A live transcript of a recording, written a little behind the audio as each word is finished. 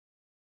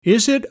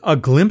Is it a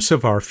glimpse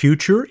of our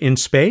future in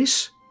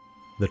space?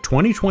 The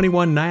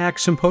 2021 NIAC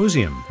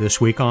Symposium, this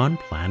week on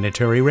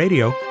Planetary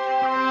Radio.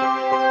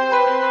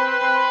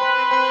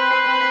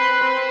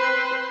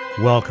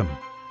 Welcome.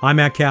 I'm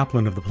Matt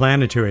Kaplan of the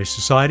Planetary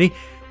Society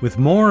with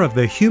more of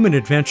the human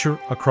adventure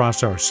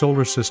across our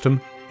solar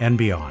system and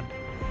beyond.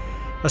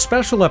 A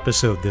special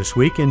episode this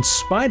week in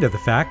spite of the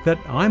fact that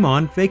I'm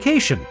on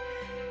vacation.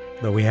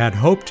 Though we had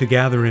hoped to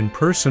gather in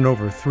person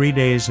over 3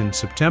 days in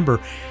September,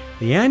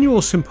 the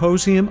annual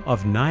Symposium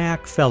of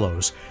NIAC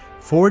Fellows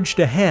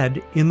forged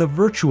ahead in the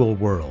virtual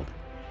world.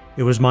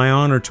 It was my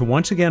honor to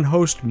once again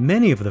host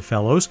many of the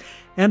fellows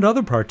and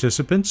other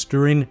participants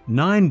during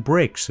 9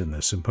 breaks in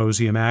the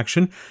symposium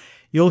action.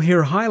 You'll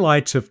hear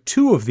highlights of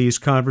 2 of these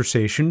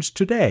conversations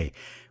today,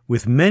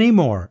 with many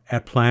more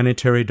at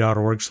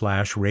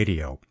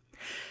planetary.org/radio.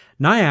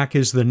 NIAC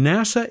is the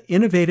NASA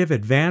Innovative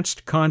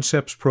Advanced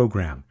Concepts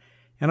Program,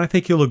 and I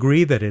think you'll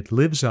agree that it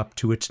lives up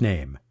to its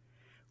name.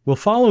 We'll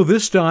follow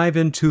this dive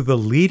into the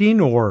leading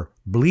or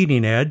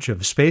bleeding edge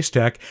of space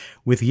tech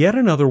with yet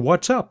another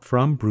What's Up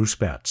from Bruce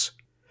Betts.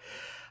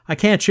 I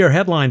can't share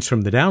headlines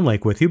from the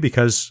downlink with you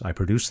because I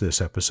produced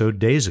this episode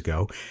days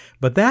ago,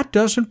 but that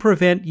doesn't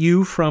prevent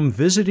you from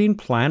visiting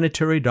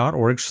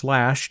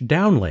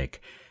planetary.org/downlink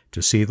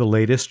to see the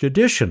latest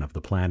edition of the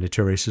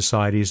Planetary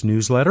Society's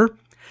newsletter.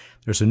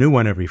 There's a new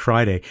one every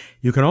Friday.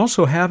 You can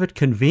also have it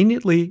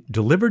conveniently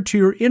delivered to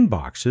your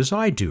inbox, as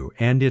I do,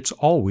 and it's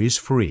always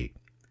free.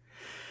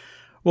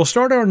 We'll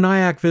start our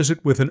NIAC visit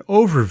with an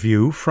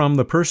overview from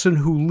the person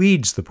who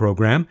leads the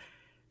program.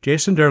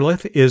 Jason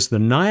Derleth is the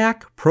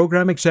NIAC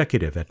Program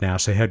Executive at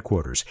NASA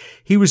headquarters.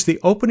 He was the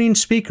opening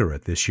speaker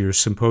at this year's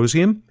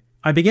symposium.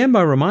 I began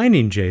by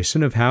reminding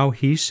Jason of how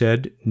he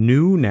said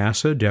new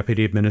NASA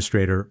Deputy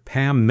Administrator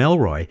Pam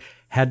Melroy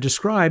had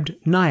described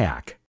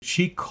NIAC.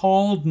 She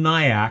called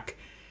NIAC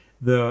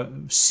the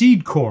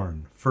seed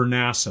corn for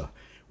NASA,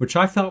 which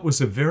I thought was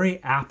a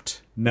very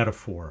apt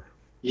metaphor.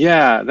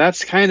 Yeah,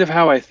 that's kind of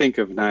how I think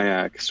of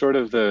NIAC.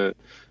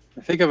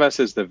 I think of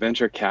us as the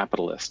venture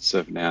capitalists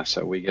of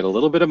NASA. We get a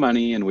little bit of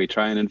money and we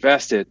try and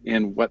invest it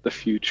in what the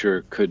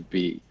future could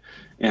be.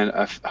 And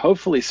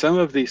hopefully some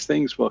of these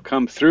things will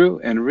come through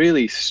and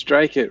really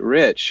strike it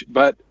rich.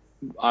 But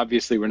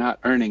obviously we're not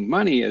earning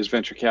money as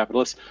venture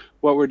capitalists.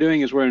 What we're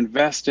doing is we're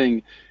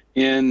investing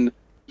in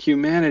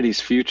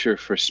humanity's future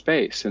for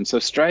space. And so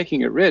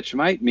striking it rich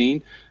might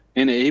mean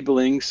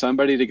enabling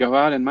somebody to go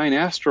out and mine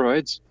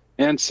asteroids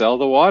and sell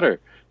the water.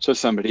 So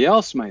somebody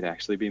else might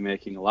actually be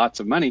making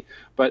lots of money,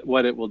 but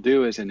what it will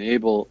do is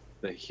enable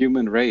the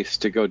human race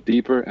to go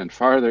deeper and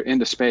farther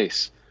into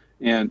space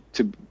and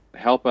to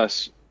help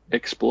us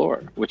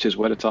explore, which is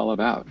what it's all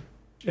about.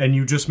 And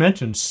you just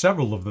mentioned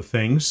several of the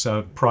things,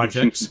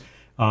 projects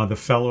the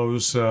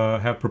fellows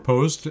have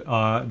proposed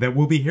that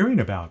we'll be hearing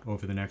about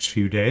over the next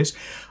few days.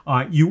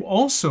 You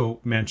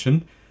also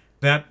mentioned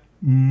that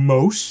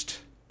most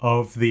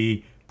of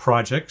the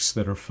projects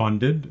that are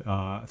funded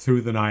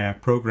through the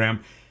NIAC program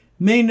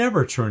may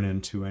never turn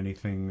into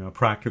anything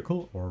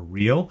practical or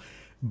real,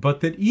 but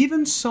that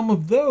even some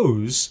of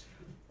those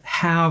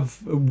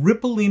have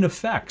rippling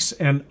effects.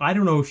 And I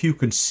don't know if you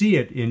can see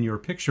it in your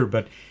picture,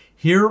 but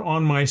here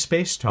on my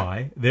space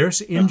tie,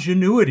 there's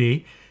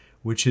Ingenuity,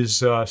 which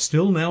is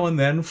still now and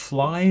then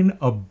flying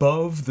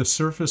above the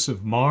surface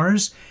of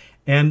Mars.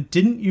 And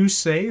didn't you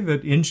say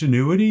that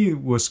Ingenuity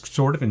was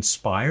sort of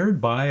inspired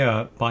by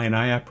an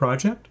NIAC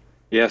project?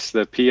 Yes,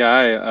 the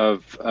PI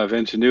of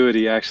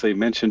Ingenuity actually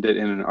mentioned it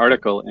in an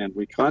article, and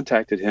we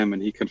contacted him,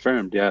 and he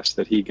confirmed, yes,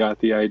 that he got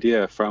the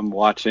idea from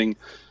watching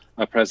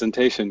a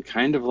presentation,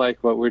 kind of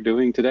like what we're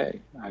doing today,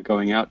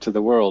 going out to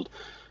the world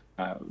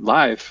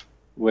live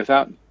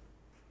without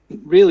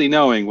really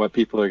knowing what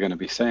people are going to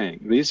be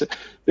saying.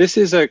 This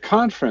is a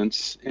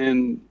conference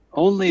in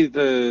only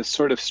the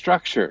sort of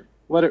structure.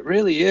 What it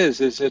really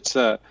is it's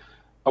a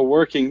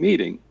working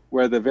meeting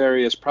where the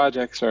various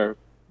projects are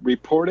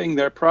reporting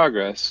their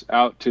progress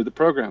out to the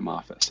program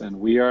office, and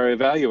we are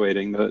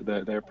evaluating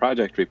their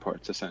project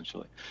reports,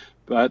 essentially.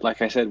 But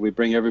like I said, we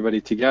bring everybody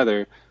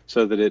together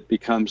so that it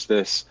becomes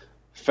this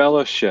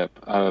fellowship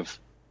of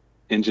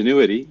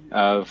ingenuity,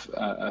 of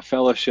a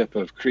fellowship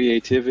of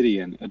creativity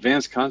and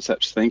advanced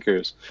concepts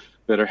thinkers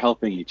that are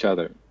helping each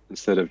other.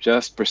 Instead of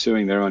just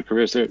pursuing their own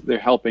careers, they're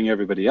helping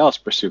everybody else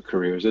pursue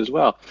careers as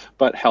well,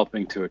 but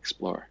helping to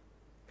explore.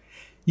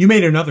 You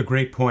made another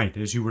great point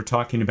as you were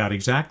talking about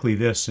exactly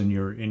this in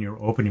your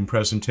opening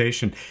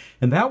presentation,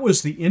 and that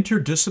was the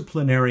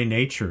interdisciplinary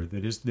nature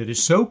that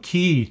is so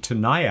key to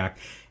NIAC,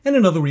 and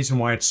another reason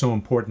why it's so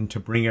important to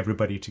bring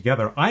everybody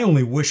together. I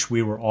only wish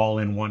we were all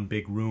in one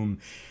big room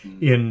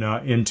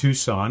in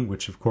Tucson,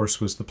 which of course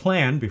was the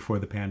plan before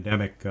the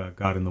pandemic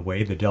got in the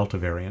way, the Delta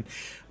variant.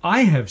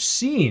 I have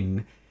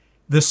seen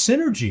the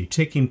synergy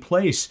taking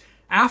place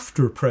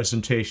after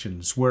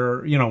presentations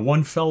where,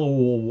 one fellow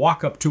will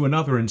walk up to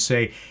another and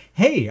say,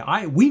 hey,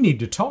 we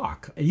need to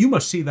talk. You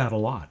must see that a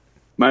lot.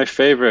 My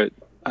favorite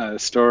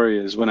story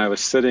is when I was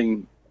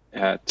sitting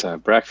at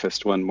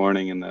breakfast one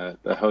morning in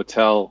the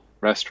hotel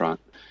restaurant,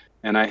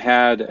 And I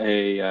had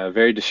a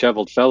very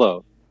disheveled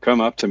fellow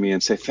come up to me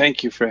and say,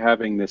 "Thank you for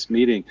having this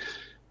meeting.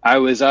 I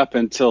was up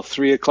until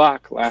 3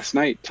 o'clock last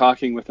night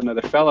talking with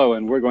another fellow,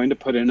 and we're going to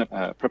put in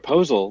a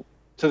proposal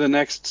to the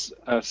next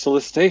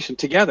solicitation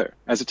together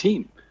as a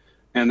team."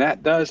 And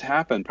that does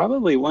happen.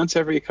 Probably once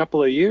every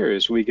couple of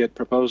years, we get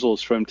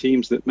proposals from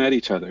teams that met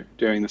each other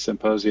during the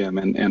symposium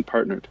and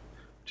partnered,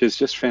 which is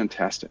just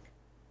fantastic.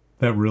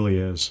 That really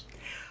is.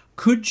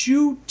 Could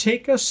you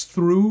take us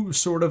through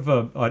sort of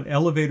an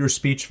elevator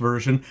speech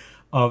version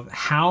of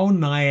how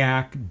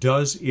NIAC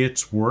does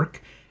its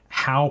work,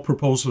 how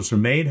proposals are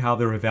made, how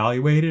they're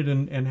evaluated,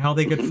 and how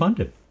they get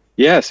funded?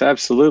 Yes,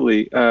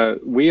 absolutely.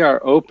 We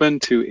are open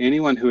to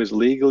anyone who is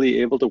legally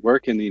able to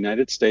work in the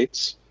United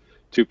States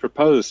to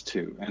propose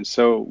to. And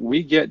so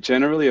we get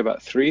generally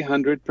about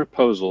 300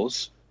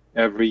 proposals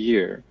every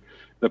year.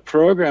 The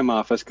program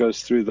office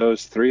goes through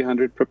those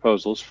 300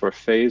 proposals for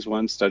phase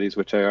 1 studies,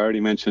 which I already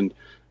mentioned.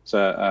 It's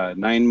a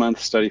 9-month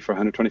study for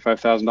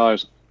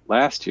 $125,000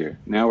 last year.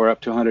 Now we're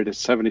up to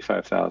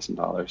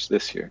 $175,000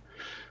 this year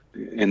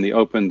in the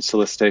open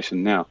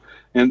solicitation now.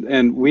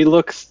 And we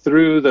look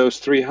through those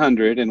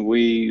 300 and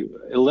we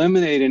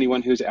eliminate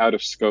anyone who's out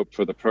of scope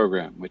for the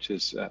program, which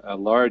is a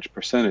large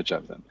percentage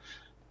of them.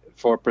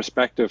 For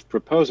prospective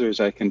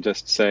proposers, I can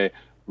just say,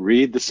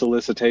 read the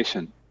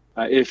solicitation.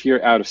 If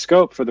you're out of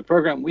scope for the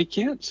program, we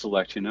can't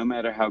select you no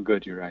matter how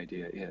good your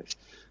idea is.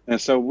 And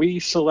so we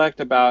select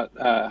about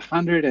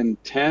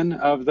 110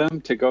 of them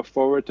to go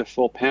forward to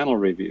full panel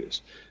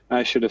reviews.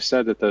 I should have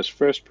said that those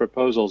first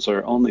proposals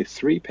are only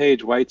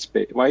 3-page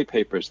white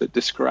papers that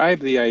describe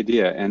the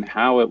idea and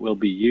how it will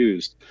be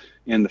used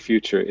in the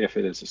future if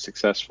it is a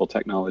successful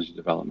technology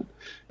development.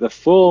 The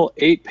full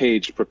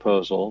 8-page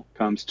proposal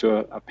comes to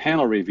a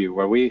panel review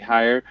where we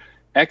hire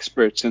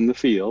experts in the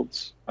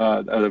fields,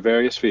 the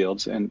various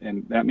fields,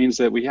 and that means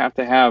that we have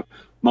to have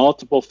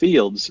multiple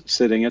fields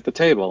sitting at the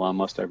table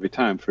almost every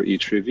time for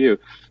each review.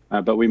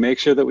 But we make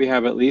sure that we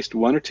have at least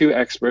 1 or 2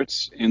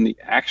 experts in the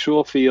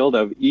actual field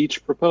of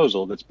each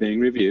proposal that's being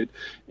reviewed.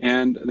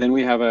 And then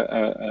we have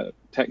a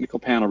technical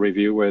panel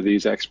review where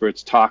these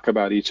experts talk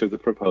about each of the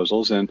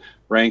proposals and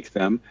rank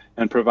them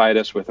and provide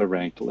us with a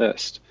ranked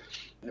list.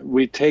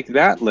 We take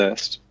that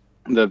list,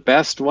 the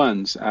best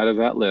ones out of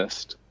that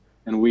list,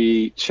 and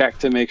we check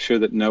to make sure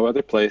that no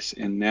other place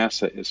in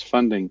NASA is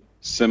funding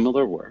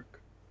similar work.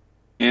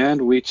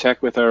 And we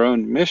check with our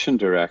own mission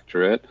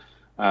directorate,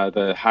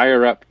 the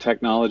higher up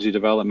technology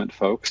development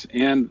folks,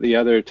 and the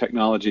other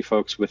technology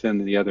folks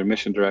within the other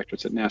mission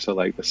directorates at NASA,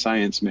 like the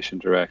Science Mission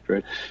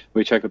Directorate.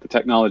 We check with the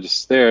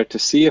technologists there to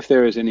see if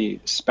there is any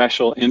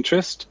special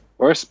interest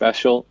or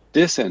special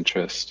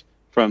disinterest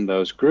from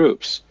those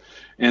groups.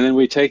 And then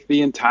we take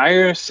the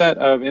entire set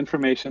of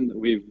information that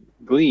we've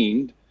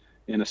gleaned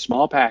in a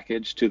small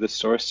package to the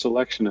source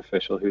selection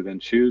official, who then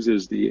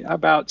chooses the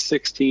about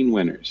 16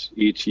 winners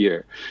each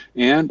year.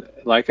 And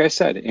like I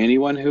said,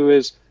 anyone who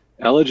is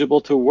eligible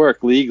to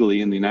work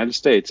legally in the United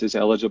States is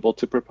eligible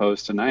to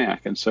propose to NIAC.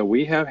 And so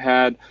we have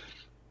had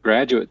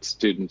graduate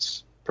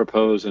students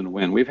propose and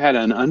win. We've had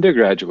an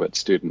undergraduate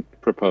student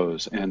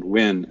propose and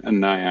win a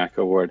NIAC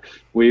award.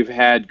 We've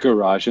had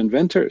garage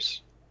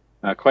inventors.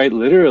 Quite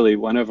literally,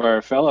 one of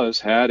our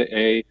fellows had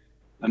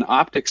an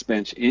optics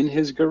bench in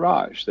his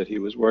garage that he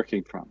was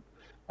working from.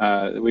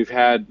 We've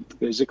had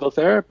physical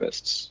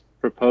therapists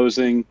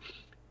proposing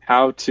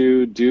how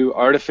to do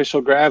artificial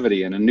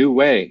gravity in a new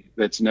way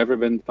that's never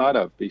been thought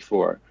of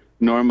before.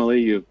 Normally,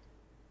 you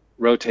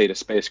rotate a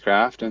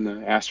spacecraft and the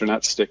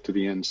astronauts stick to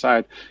the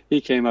inside. He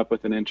came up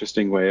with an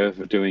interesting way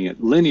of doing it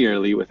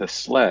linearly with a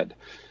sled.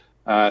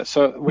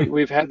 So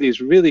we've had these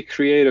really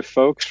creative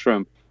folks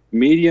from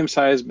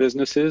medium-sized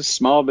businesses,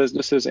 small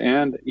businesses,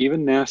 and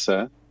even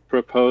NASA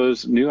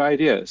propose new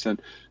ideas.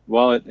 And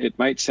while it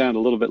might sound a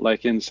little bit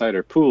like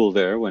insider pool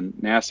there when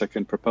NASA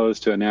can propose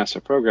to a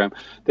NASA program,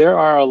 there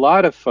are a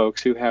lot of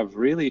folks who have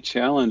really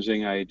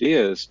challenging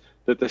ideas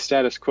that the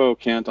status quo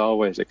can't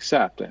always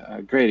accept.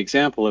 A great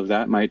example of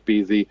that might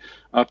be the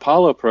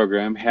Apollo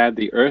program had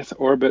the Earth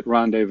Orbit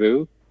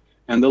Rendezvous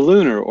and the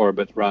Lunar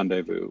Orbit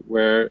Rendezvous,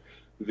 where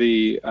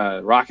the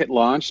rocket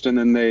launched and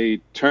then they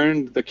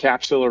turned the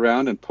capsule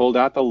around and pulled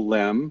out the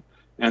LEM,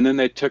 and then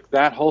they took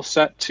that whole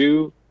set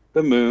to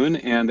the moon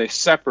and they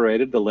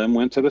separated. The LEM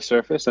went to the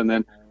surface, and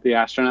then the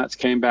astronauts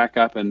came back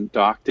up and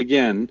docked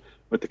again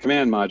with the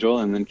command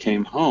module and then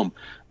came home.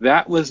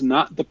 That was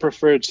not the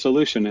preferred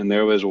solution, and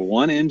there was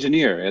one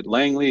engineer at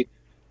Langley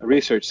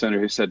Research Center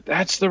who said,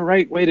 that's the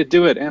right way to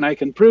do it, and I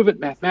can prove it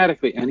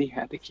mathematically. And he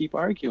had to keep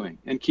arguing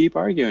and keep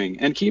arguing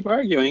and keep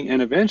arguing,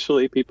 and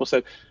eventually people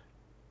said,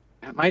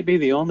 that might be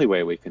the only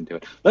way we can do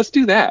it. Let's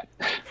do that.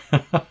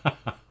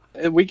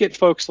 And we get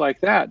folks like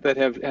that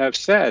have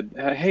said,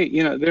 hey,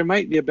 there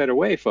might be a better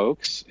way,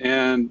 folks.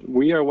 And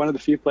we are one of the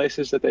few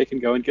places that they can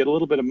go and get a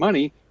little bit of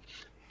money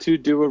to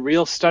do a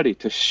real study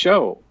to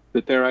show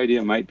that their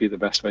idea might be the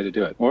best way to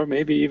do it, or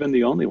maybe even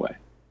the only way.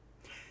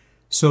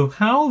 So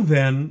how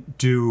then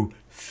do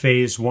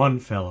Phase 1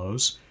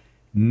 fellows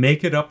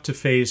make it up to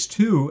Phase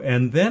 2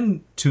 and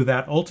then to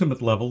that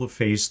ultimate level of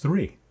Phase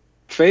 3?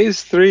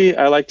 Phase 3,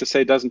 I like to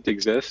say, doesn't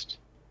exist.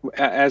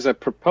 As a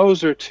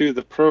proposer to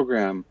the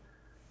program,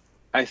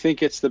 I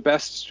think it's the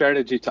best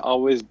strategy to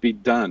always be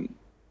done,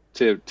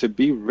 to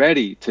be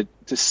ready to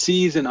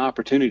seize an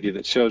opportunity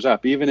that shows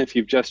up. Even if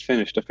you've just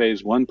finished a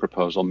phase 1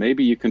 proposal,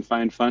 maybe you can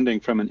find funding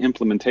from an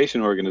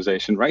implementation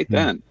organization right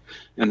then.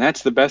 And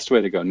that's the best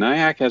way to go.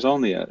 NIAC has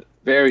only a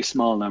very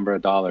small number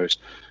of dollars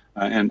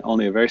and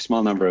only a very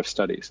small number of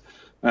studies.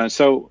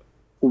 So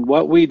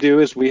what we do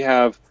is we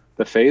have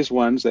the phase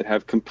 1s that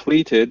have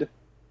completed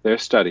their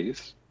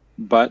studies,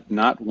 but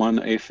not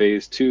won a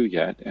phase 2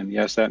 yet. And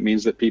yes, that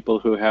means that people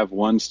who have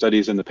won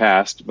studies in the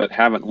past but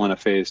haven't won a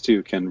phase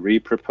 2 can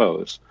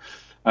re-propose.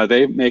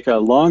 They make a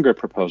longer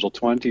proposal,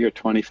 20 or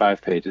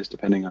 25 pages,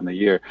 depending on the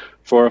year,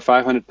 for a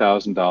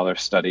 $500,000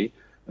 study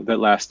that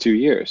lasts 2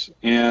 years.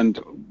 And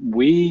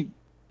we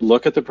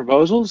look at the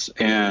proposals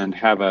and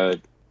have a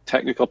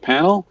technical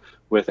panel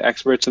with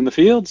experts in the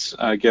fields,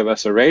 give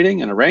us a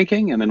rating and a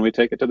ranking, and then we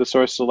take it to the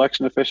source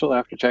selection official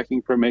after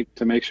checking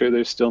to make sure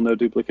there's still no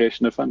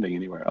duplication of funding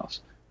anywhere else.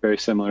 Very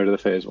similar to the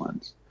phase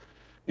 1s.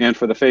 And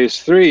for the phase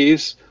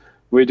 3s,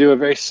 we do a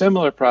very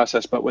similar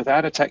process, but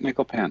without a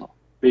technical panel,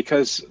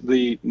 because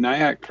the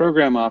NIAC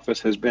program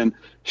office has been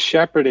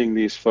shepherding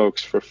these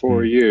folks for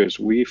 4 years.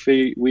 We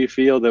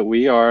feel that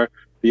we are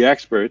the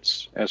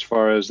experts as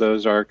far as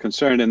those are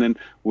concerned, and then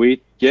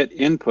we get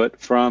input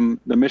from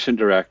the mission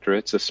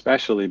directorates,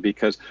 especially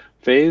because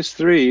phase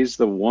 3s,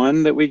 the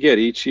one that we get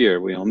each year,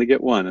 we only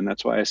get one, and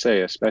that's why I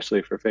say,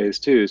 especially for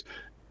phase 2s,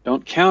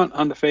 don't count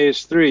on the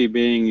phase 3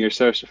 being your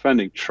source of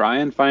funding. Try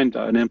and find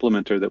an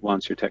implementer that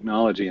wants your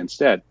technology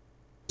instead.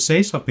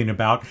 Say something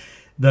about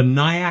the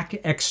NIAC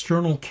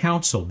External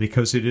Council,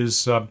 because it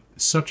is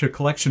such a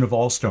collection of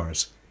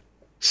all-stars.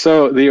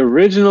 So the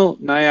original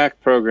NIAC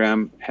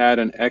program had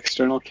an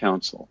external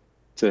council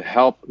to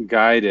help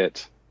guide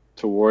it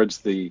towards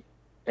the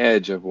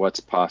edge of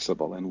what's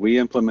possible. And we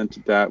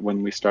implemented that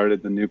when we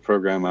started the new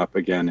program up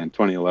again in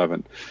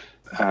 2011.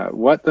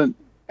 What the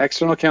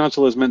external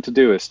council is meant to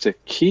do is to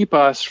keep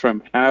us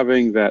from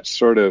having that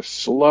sort of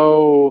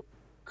slow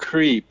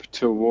creep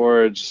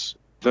towards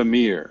the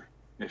mere,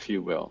 if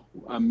you will,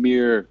 a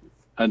mere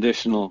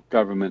additional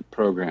government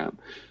program.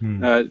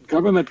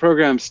 Government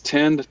programs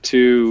tend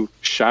to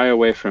shy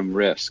away from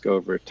risk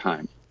over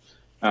time.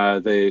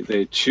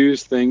 They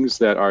choose things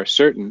that are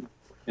certain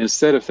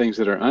instead of things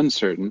that are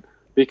uncertain,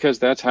 because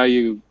that's how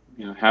you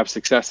have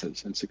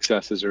successes, and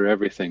successes are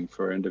everything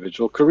for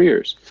individual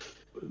careers.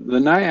 The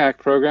NIAC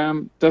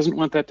program doesn't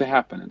want that to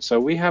happen, and so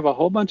we have a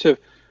whole bunch of,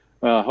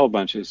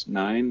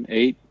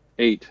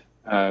 eight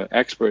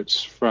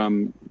experts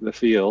from the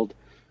field,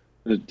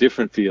 the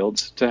different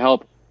fields, to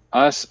help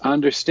us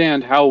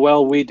understand how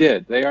well we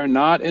did. They are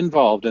not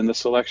involved in the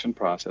selection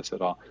process at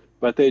all,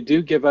 but they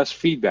do give us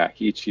feedback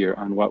each year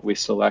on what we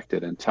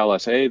selected and tell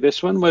us, hey,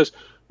 this one was a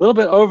little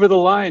bit over the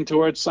line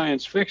towards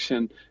science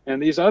fiction, and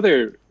these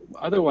other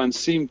ones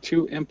seem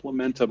too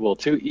implementable,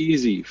 too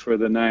easy for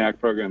the NIAC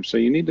program. So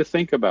you need to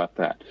think about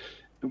that.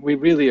 We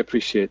really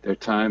appreciate their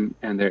time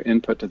and their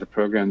input to the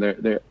program.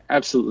 They're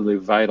absolutely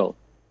vital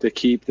to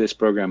keep this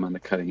program on the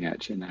cutting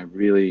edge, and I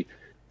really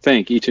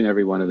thank each and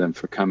every one of them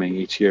for coming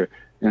each year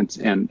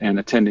and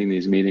attending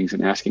these meetings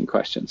and asking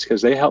questions,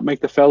 because they help make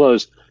the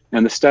fellows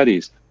and the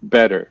studies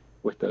better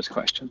with those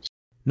questions.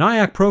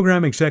 NIAC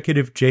Program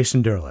Executive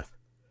Jason Derleth.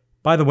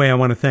 By the way, I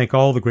want to thank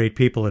all the great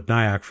people at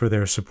NIAC for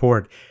their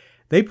support.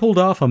 They pulled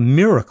off a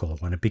miracle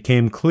when it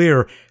became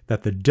clear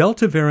that the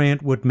Delta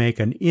variant would make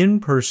an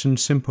in-person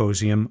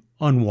symposium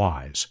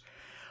unwise.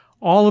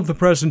 All of the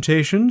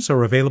presentations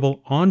are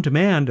available on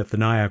demand at the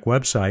NIAC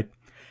website.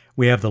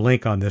 We have the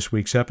link on this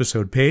week's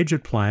episode page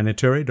at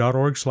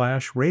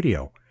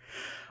planetary.org/radio.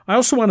 I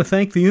also want to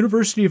thank the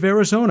University of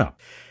Arizona.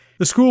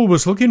 The school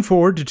was looking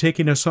forward to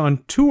taking us on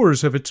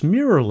tours of its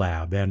Mirror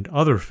Lab and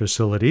other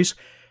facilities.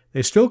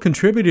 They still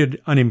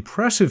contributed an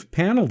impressive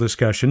panel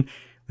discussion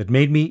that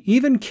made me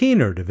even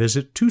keener to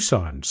visit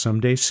Tucson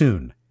someday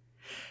soon.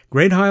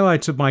 Great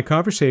highlights of my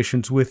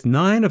conversations with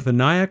 9 of the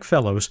NIAC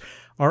Fellows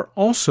are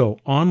also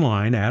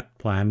online at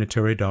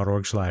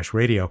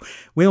planetary.org/radio.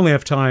 We only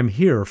have time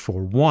here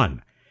for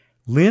one.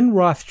 Lynn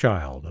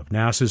Rothschild of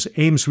NASA's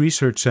Ames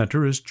Research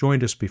Center has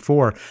joined us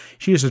before.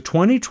 She is a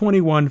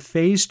 2021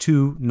 Phase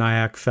 2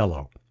 NIAC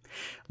Fellow.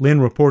 Lynn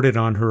reported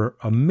on her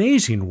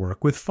amazing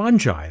work with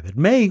fungi that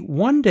may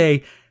one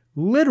day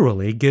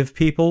literally give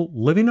people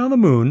living on the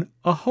moon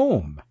a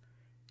home.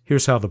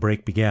 Here's how the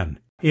break began.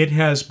 It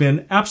has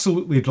been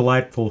absolutely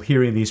delightful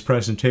hearing these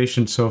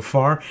presentations so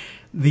far.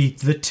 The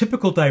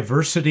typical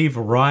diversity,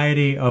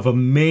 variety of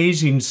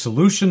amazing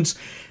solutions,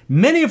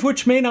 many of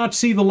which may not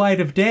see the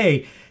light of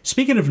day.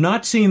 Speaking of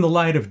not seeing the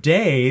light of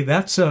day,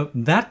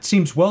 that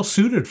seems well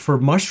suited for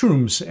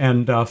mushrooms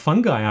and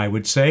fungi, I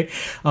would say.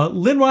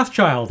 Lynn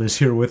Rothschild is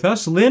here with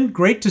us. Lynn,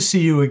 great to see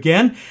you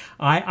again.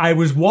 I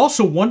was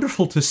also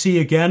wonderful to see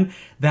again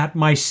that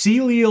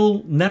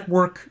mycelial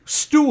network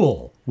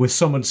stool with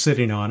someone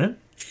sitting on it.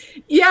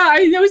 Yeah,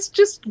 I know, it's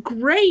just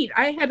great.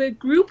 I had a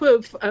group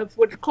of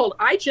what are called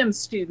iGEM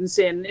students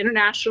in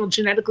International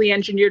Genetically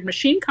Engineered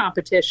Machine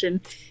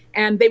Competition,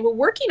 and they were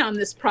working on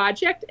this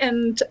project.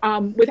 And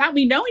without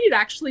me knowing it,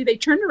 actually, they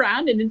turned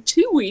around and in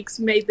 2 weeks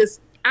made this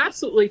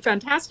absolutely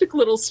fantastic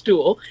little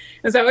stool.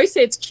 As I always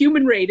say, it's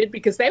human rated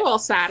because they all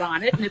sat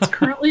on it, and it's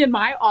currently in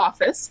my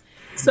office.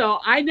 So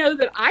I know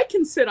that I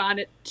can sit on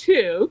it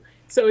too.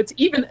 So it's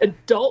even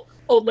adult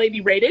old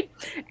lady rated.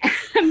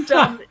 And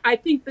I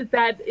think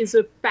that is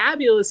a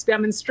fabulous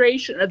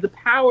demonstration of the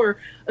power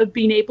of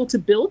being able to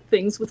build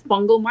things with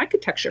fungal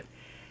mycotexture.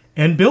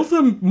 And build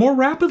them more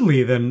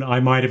rapidly than I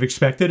might have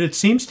expected. It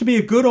seems to be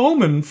a good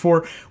omen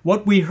for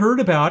what we heard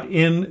about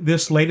in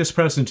this latest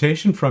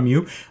presentation from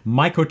you,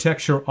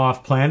 Mycotexture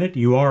Off-Planet.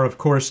 You are, of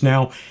course,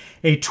 now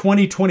a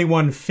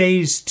 2021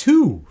 Phase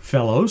 2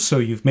 fellow, so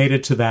you've made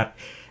it to that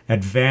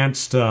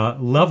advanced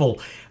level.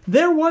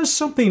 There was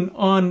something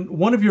on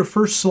one of your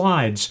first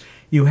slides.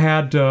 You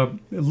had a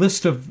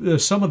list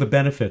of some of the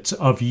benefits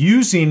of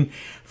using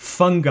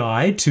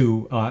fungi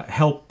to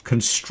help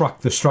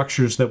construct the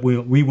structures that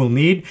we will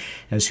need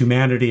as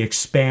humanity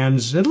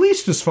expands, at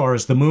least as far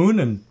as the moon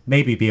and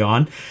maybe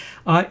beyond.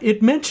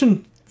 It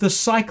mentioned the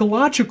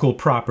psychological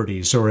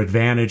properties or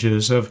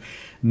advantages of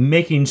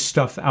making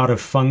stuff out of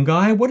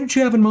fungi. What did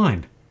you have in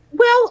mind?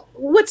 Well,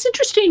 what's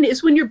interesting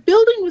is when you're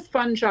building with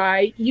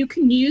fungi, you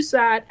can use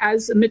that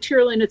as a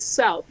material in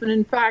itself. And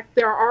in fact,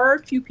 there are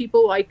a few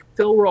people like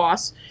Phil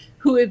Ross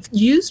who have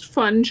used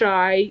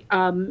fungi,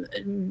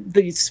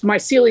 the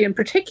mycelia in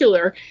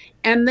particular,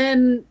 and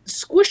then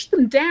squished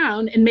them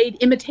down and made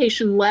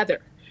imitation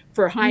leather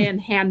for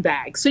high-end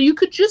handbags. So you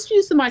could just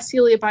use the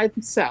mycelia by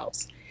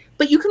themselves,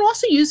 but you can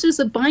also use it as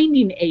a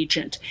binding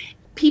agent.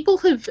 People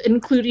have,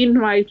 including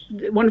my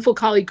wonderful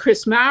colleague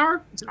Chris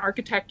Maurer, who's an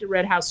architect at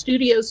Red House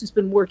Studios, who's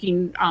been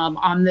working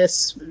on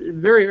this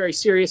very, very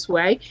serious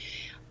way.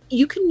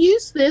 You can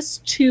use this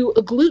to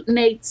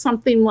agglutinate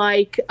something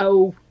like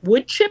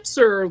wood chips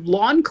or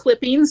lawn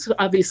clippings.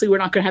 Obviously, we're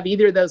not going to have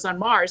either of those on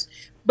Mars.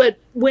 But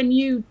when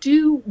you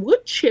do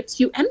wood chips,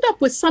 you end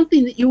up with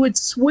something that you would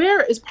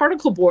swear is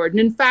particle board. And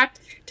in fact,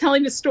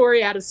 telling a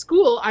story out of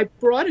school, I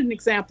brought an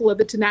example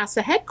of it to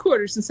NASA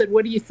headquarters and said,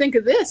 "What do you think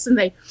of this?" And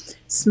they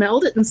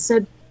smelled it and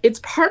said, "It's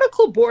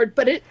particle board,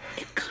 but it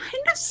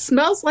kind of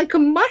smells like a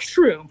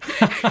mushroom."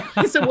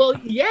 I said, "Well,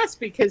 yes,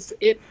 because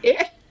it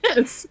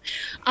is."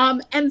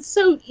 And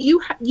so you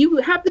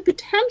have the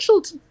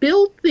potential to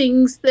build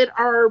things that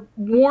are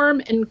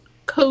warm and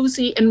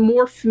cozy and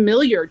more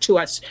familiar to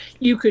us.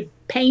 You could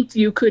paint,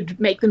 you could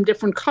make them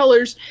different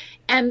colors.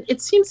 And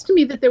it seems to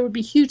me that there would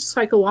be huge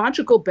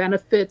psychological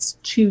benefits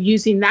to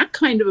using that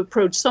kind of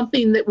approach,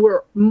 something that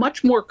we're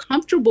much more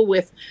comfortable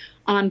with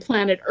on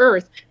planet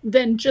Earth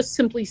than just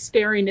simply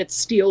staring at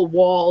steel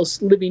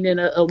walls living in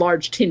a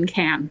large tin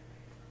can.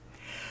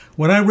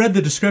 When I read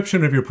the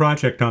description of your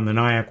project on the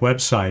NIAC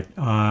website,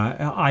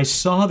 I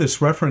saw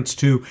this reference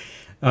to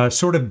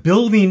sort of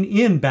building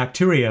in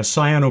bacteria,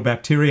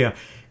 cyanobacteria,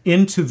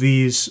 into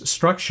these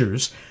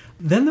structures.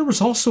 Then there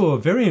was also a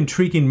very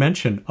intriguing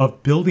mention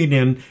of building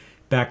in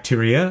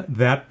bacteria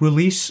that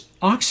release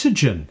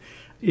oxygen.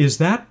 Is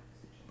that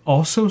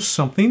also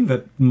something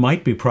that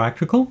might be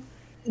practical?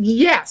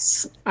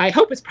 Yes, I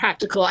hope it's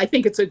practical. I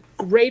think it's a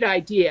great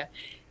idea.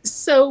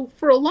 So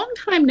for a long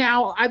time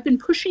now, I've been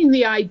pushing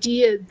the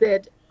idea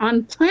that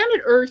on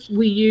planet Earth,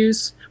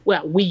 Earth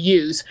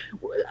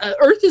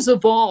has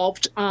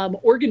evolved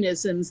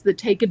organisms that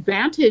take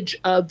advantage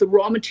of the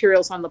raw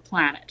materials on the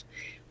planet.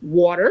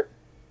 Water,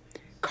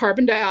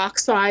 carbon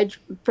dioxide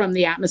from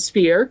the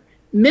atmosphere,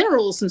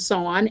 minerals and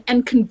so on,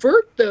 and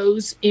convert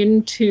those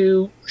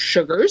into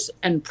sugars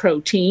and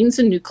proteins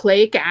and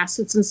nucleic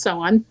acids and so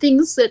on,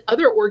 things that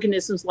other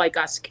organisms like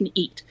us can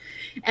eat.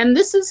 And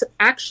this is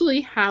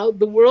actually how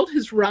the world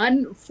has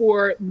run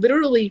for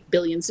literally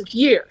billions of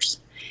years.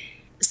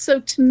 So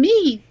to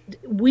me,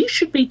 we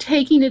should be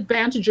taking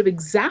advantage of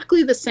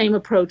exactly the same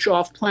approach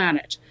off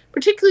planet,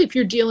 particularly if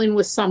you're dealing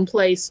with some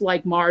place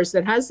like Mars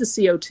that has the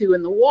CO2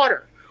 in the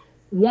water.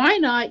 Why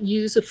not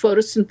use a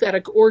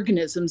photosynthetic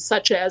organism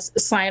such as a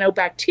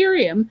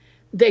cyanobacterium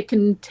that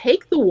can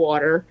take the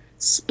water,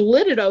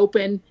 split it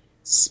open,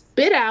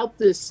 spit out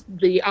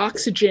the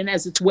oxygen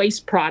as its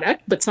waste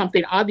product, but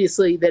something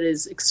obviously that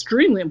is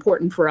extremely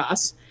important for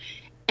us,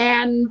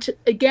 and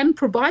again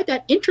provide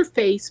that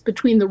interface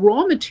between the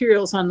raw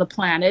materials on the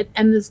planet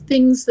and the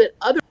things that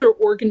other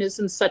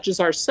organisms such as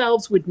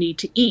ourselves would need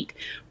to eat.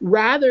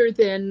 Rather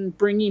than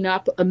bringing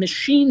up a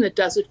machine that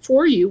does it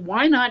for you,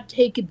 why not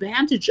take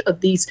advantage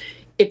of these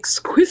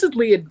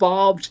exquisitely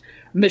evolved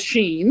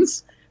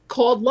machines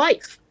called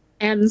life?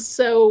 And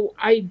so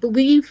I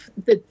believe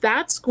that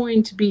that's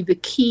going to be the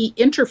key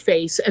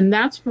interface, and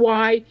that's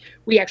why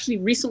we actually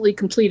recently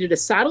completed a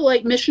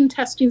satellite mission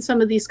testing some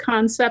of these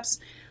concepts,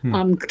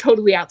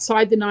 totally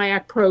outside the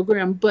NIAC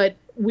program, but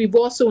we've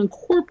also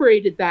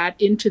incorporated that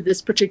into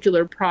this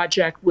particular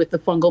project with the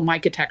fungal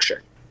mycotexture.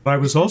 I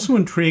was also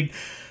intrigued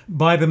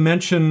by the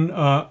mention,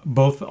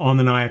 both on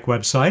the NIAC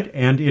website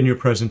and in your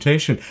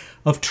presentation,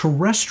 of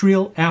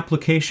terrestrial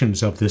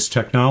applications of this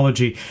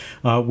technology,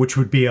 which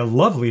would be a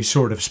lovely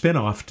sort of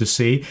spin-off to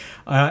see,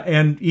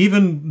 and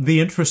even the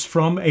interest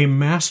from a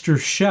master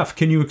chef.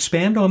 Can you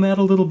expand on that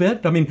a little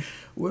bit? I mean,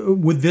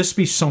 would this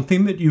be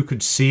something that you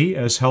could see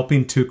as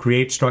helping to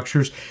create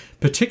structures,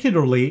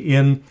 particularly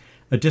in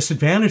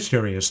disadvantaged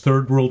areas,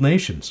 third world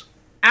nations?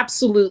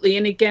 Absolutely.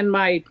 And again,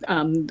 my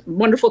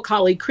wonderful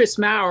colleague, Chris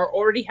Maurer,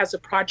 already has a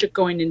project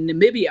going in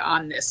Namibia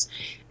on this.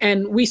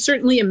 And we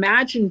certainly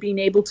imagine being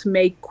able to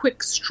make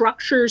quick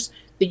structures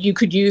that you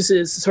could use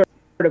as sort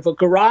of a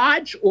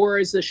garage or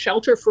as a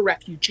shelter for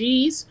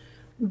refugees.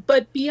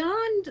 But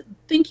beyond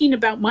thinking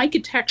about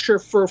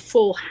microtecture for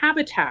full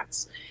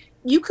habitats,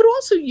 you could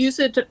also use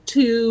it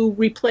to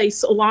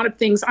replace a lot of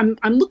things. I'm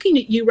looking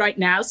at you right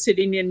now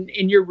sitting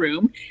in your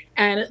room,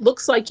 and it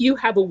looks like you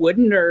have a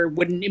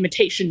wooden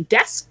imitation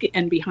desk,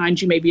 and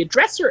behind you maybe a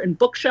dresser and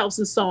bookshelves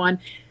and so on,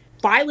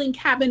 filing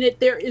cabinet.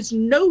 There is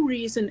no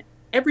reason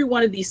every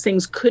one of these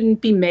things couldn't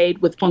be made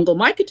with fungal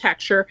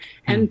microtexture.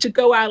 And to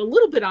go out a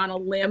little bit on a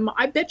limb,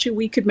 I bet you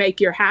we could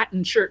make your hat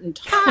and shirt and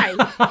tie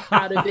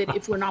out of it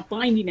if we're not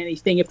binding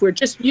anything, if we're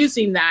just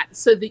using that,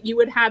 so that you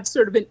would have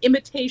sort of an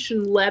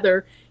imitation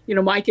leather,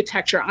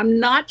 microtexture.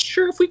 I'm not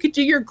sure if we could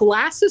do your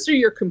glasses or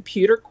your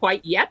computer quite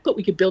yet, but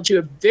we could build you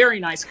a very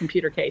nice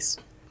computer case.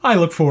 I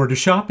look forward to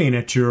shopping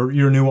at your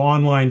new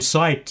online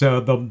site,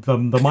 the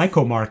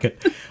Myco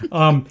Market.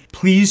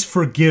 Please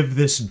forgive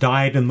this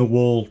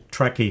dyed-in-the-wool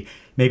Trekkie.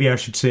 Maybe I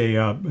should say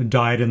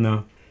dyed in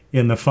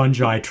the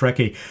fungi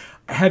Trekkie.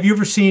 Have you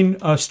ever seen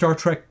Star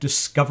Trek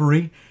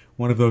Discovery,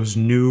 one of those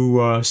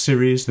new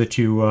series that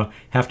you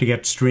have to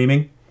get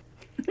streaming?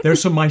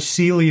 There's a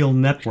mycelial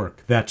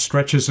network that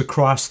stretches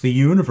across the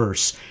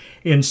universe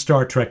in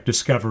Star Trek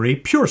Discovery,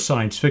 pure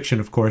science fiction,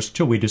 of course,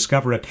 till we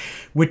discover it,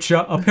 which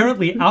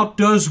apparently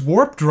outdoes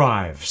warp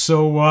drive.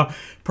 So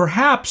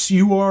perhaps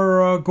you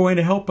are going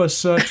to help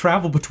us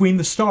travel between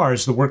the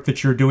stars. The work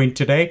that you're doing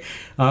today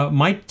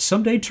might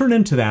someday turn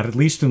into that, at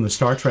least in the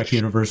Star Trek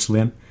universe,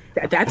 Lynn.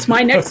 That's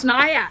my next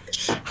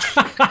NIAC.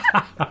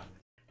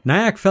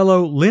 NIAC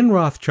Fellow Lynn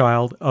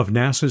Rothschild of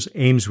NASA's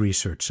Ames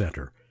Research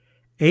Center.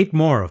 8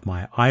 more of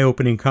my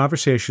eye-opening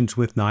conversations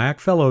with NIAC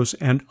Fellows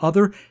and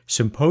other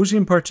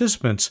Symposium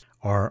participants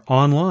are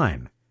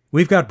online.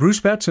 We've got Bruce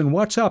Betts and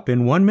What's Up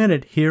in 1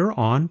 minute here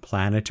on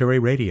Planetary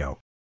Radio.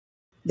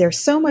 There's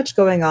so much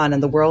going on in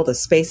the world of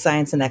space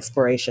science and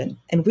exploration,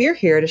 and we're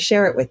here to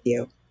share it with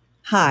you.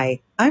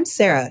 Hi, I'm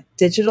Sarah,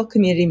 Digital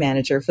Community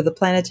Manager for the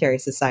Planetary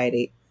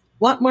Society.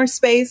 Want more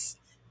space?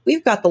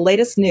 We've got the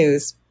latest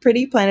news,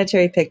 pretty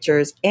planetary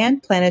pictures,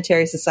 and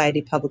Planetary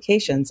Society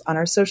publications on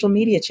our social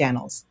media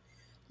channels.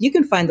 You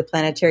can find the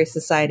Planetary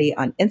Society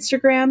on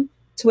Instagram,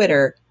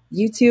 Twitter,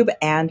 YouTube,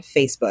 and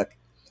Facebook.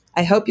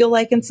 I hope you'll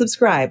like and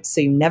subscribe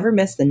so you never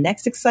miss the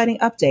next exciting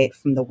update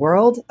from the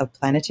world of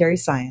planetary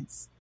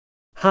science.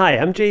 Hi,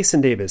 I'm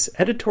Jason Davis,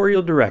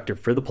 Editorial Director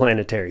for the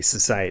Planetary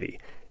Society.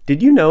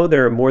 Did you know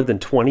there are more than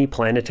 20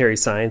 planetary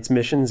science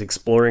missions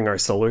exploring our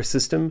solar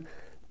system?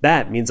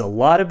 That means a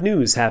lot of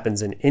news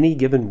happens in any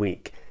given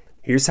week.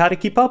 Here's how to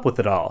keep up with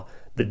it all.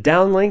 The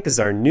downlink is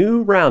our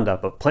new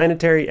roundup of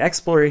planetary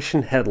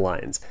exploration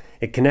headlines.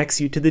 It connects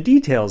you to the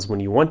details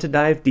when you want to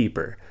dive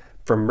deeper.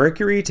 From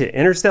Mercury to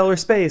interstellar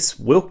space,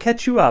 we'll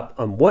catch you up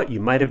on what you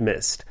might have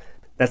missed.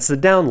 That's the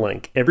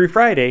downlink every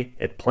Friday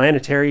at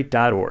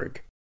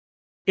planetary.org.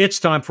 It's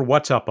time for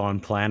What's Up on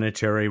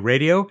Planetary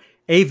Radio,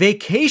 a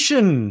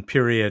vacation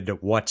period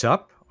What's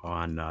Up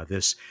on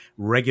this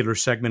regular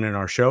segment in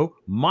our show.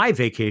 My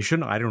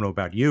vacation, I don't know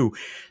about you.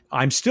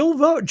 I'm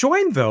still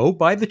joined, though,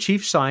 by the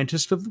chief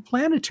scientist of the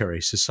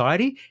Planetary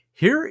Society.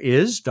 Here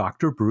is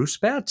Dr. Bruce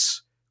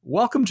Betts.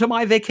 Welcome to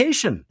my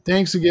vacation.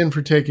 Thanks again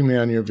for taking me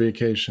on your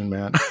vacation,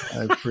 Matt.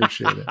 I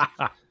appreciate it.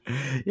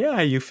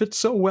 Yeah, you fit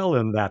so well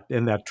in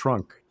that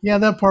trunk. Yeah,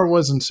 that part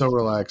wasn't so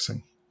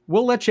relaxing.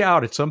 We'll let you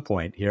out at some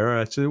point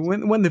here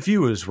when the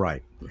view is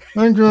right.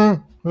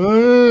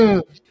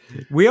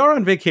 We are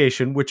on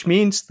vacation, which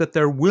means that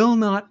there will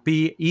not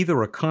be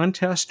either a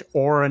contest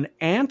or an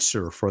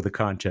answer for the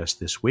contest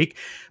this week,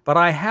 but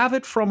I have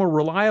it from a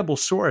reliable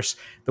source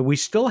that we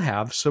still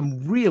have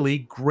some really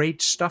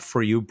great stuff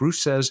for you. Bruce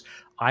says,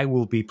 I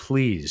will be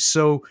pleased.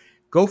 So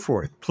go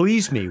for it.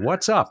 Please me.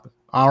 What's up?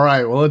 All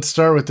right. Well, let's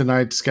start with the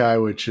night sky,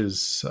 which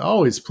is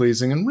always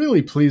pleasing and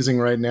really pleasing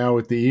right now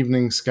with the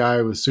evening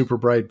sky with super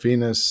bright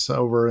Venus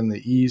over in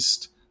the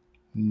east.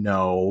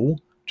 No.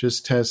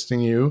 Just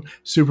testing you.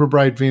 Super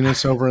bright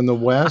Venus over in the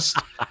west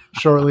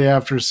shortly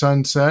after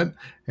sunset,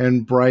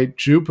 and bright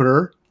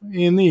Jupiter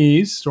in the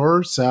east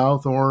or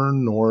south or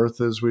north,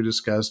 as we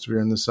discussed, if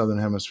you're in the southern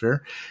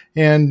hemisphere,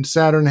 and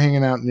Saturn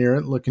hanging out near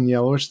it, looking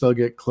yellowish. They'll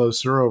get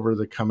closer over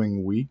the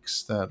coming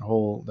weeks, that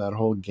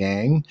whole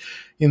gang.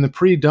 In the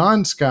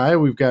pre-dawn sky,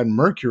 we've got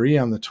Mercury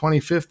on the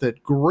 25th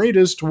at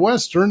greatest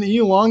western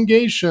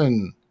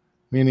elongation,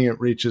 meaning it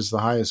reaches the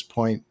highest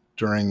point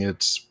during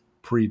its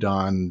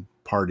pre-dawn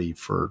party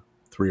for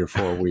 3 or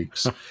 4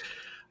 weeks.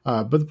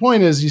 But the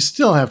point is, you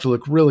still have to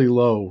look really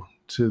low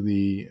to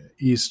the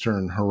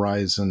eastern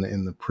horizon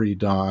in the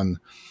pre-dawn.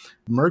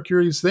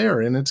 Mercury's there,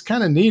 and it's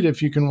kind of neat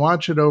if you can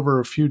watch it over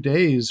a few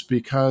days,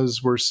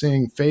 because we're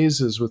seeing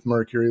phases with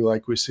Mercury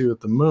like we see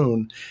with the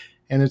moon,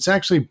 and it's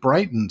actually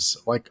brightens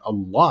like a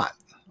lot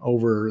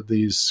over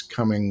these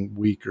coming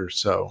week or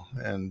so.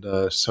 And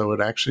so it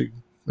actually,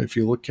 if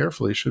you look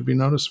carefully, should be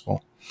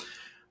noticeable.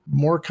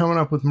 More coming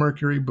up with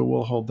Mercury, but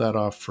we'll hold that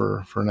off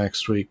for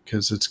next week,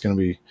 because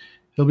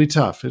it'll be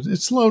tough.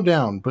 It's slow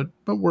down, but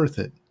worth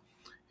it.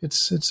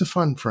 It's a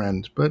fun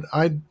friend, but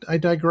I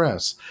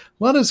digress.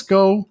 Let us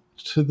go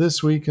to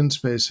this week in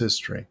space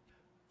history.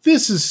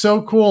 This is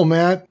so cool,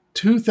 Matt.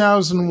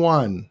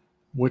 2001,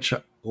 which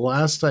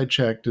last I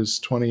checked is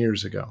 20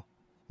 years ago.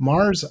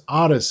 Mars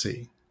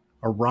Odyssey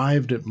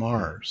arrived at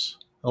Mars.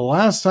 The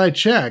last I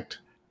checked,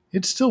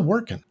 it's still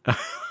working.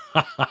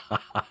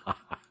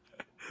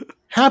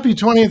 Happy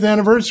 20th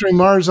anniversary,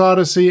 Mars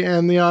Odyssey,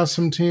 and the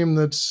awesome team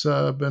that's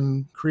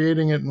been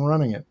creating it and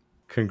running it.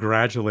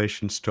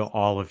 Congratulations to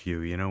all of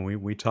you. You know,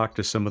 we talk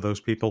to some of those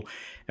people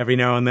every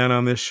now and then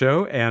on this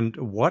show, and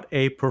what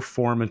a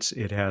performance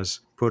it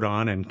has put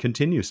on and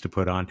continues to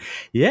put on.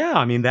 Yeah,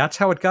 I mean, that's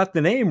how it got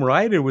the name,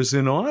 right? It was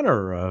in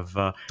honor of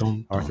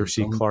Arthur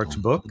C. Clarke's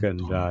book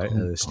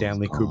and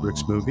Stanley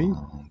Kubrick's movie.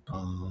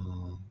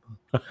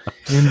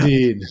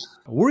 Indeed.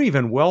 We're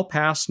even well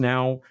past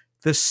now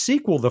the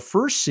sequel, the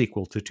first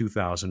sequel to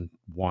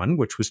 2001,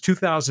 which was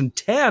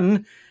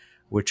 2010,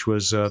 which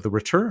was the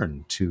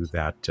return to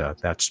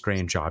that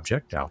strange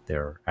object out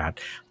there at,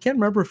 I can't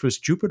remember if it was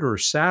Jupiter or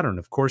Saturn.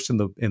 Of course, in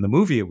the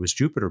movie it was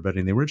Jupiter, but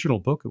in the original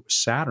book it was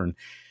Saturn.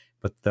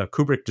 But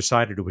Kubrick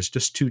decided it was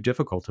just too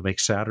difficult to make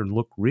Saturn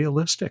look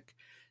realistic.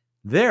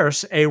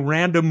 There's a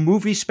random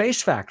movie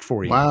space fact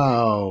for you.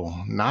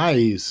 Wow,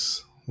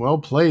 nice. Well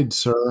played,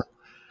 sir.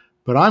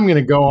 But I'm going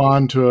to go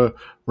on to a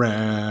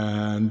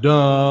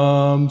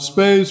random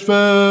space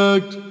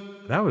fact.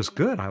 That was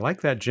good. I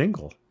like that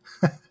jingle.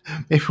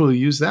 Maybe we'll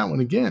use that one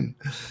again.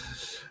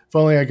 If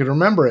only I could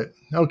remember it.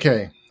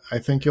 Okay, I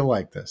think you'll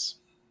like this.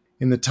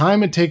 In the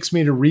time it takes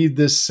me to read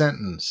this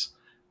sentence,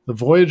 the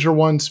Voyager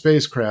 1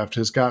 spacecraft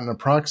has gotten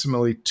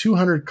approximately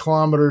 200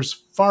 kilometers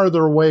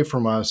farther away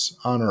from us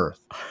on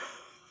Earth.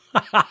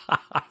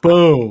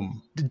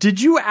 Boom.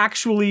 Did you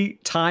actually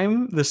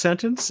time the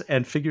sentence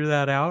and figure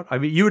that out? I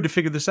mean, you had to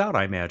figure this out,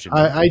 I imagine.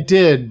 I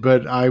did,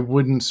 but I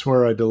wouldn't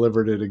swear I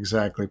delivered it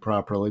exactly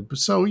properly.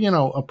 So,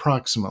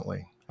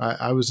 approximately.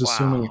 I was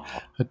assuming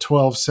a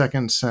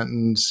 12-second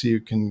sentence. You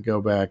can go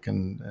back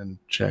and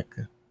check.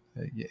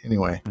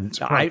 Anyway,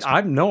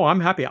 I'm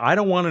happy. I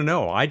don't want to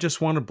know. I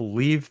just want to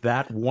believe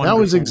that one. That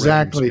was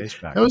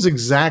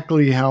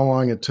exactly how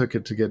long it took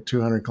it to get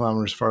 200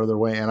 kilometers farther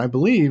away. And I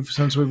believe,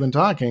 since we've been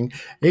talking,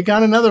 it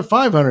got another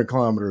 500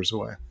 kilometers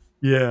away.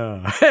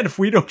 Yeah, and if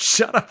we don't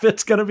shut up,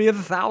 it's going to be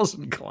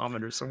 1,000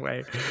 kilometers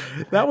away.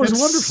 That was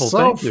wonderful.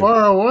 So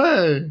far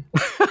away.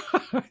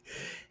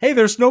 Hey,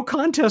 there's no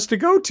contest to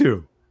go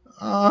to.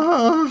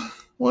 What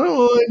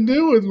will I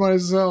do with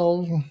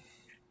myself?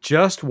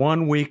 Just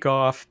 1 week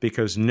off,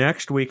 because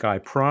next week I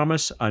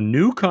promise a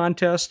new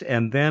contest,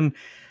 and then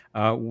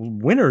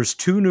winners,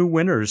 2 new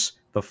winners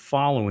the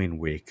following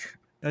week.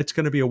 It's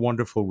going to be a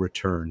wonderful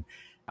return.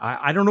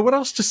 I don't know what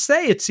else to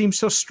say. It seems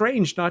so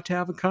strange not to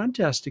have a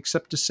contest,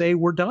 except to say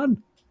we're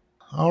done.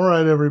 All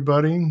right,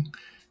 everybody.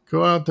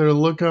 Go out there,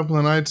 look up in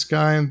the night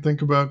sky, and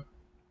think about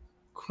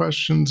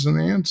questions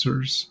and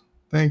answers.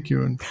 Thank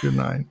you, and good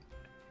night.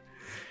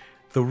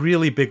 The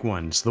really big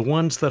ones, the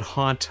ones that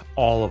haunt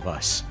all of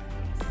us.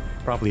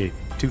 Probably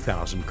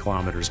 2,000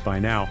 kilometers by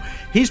now.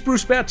 He's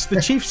Bruce Betts, the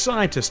chief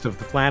scientist of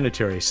the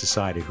Planetary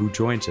Society, who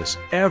joins us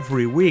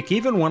every week,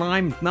 even when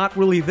I'm not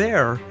really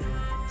there,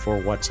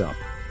 for What's Up.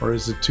 Or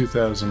is it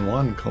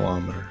 2001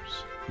 kilometers?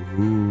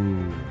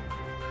 Ooh.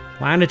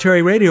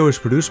 Planetary Radio is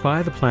produced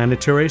by the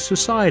Planetary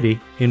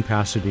Society in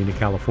Pasadena,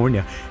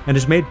 California, and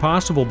is made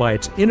possible by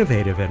its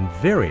innovative and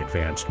very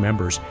advanced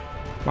members.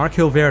 Mark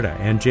Hilverda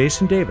and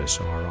Jason Davis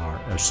are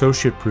our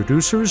associate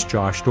producers.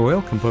 Josh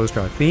Doyle composed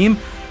our theme,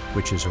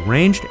 which is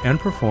arranged and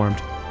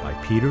performed by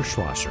Peter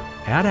Schlosser.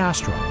 Ad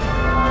Astra.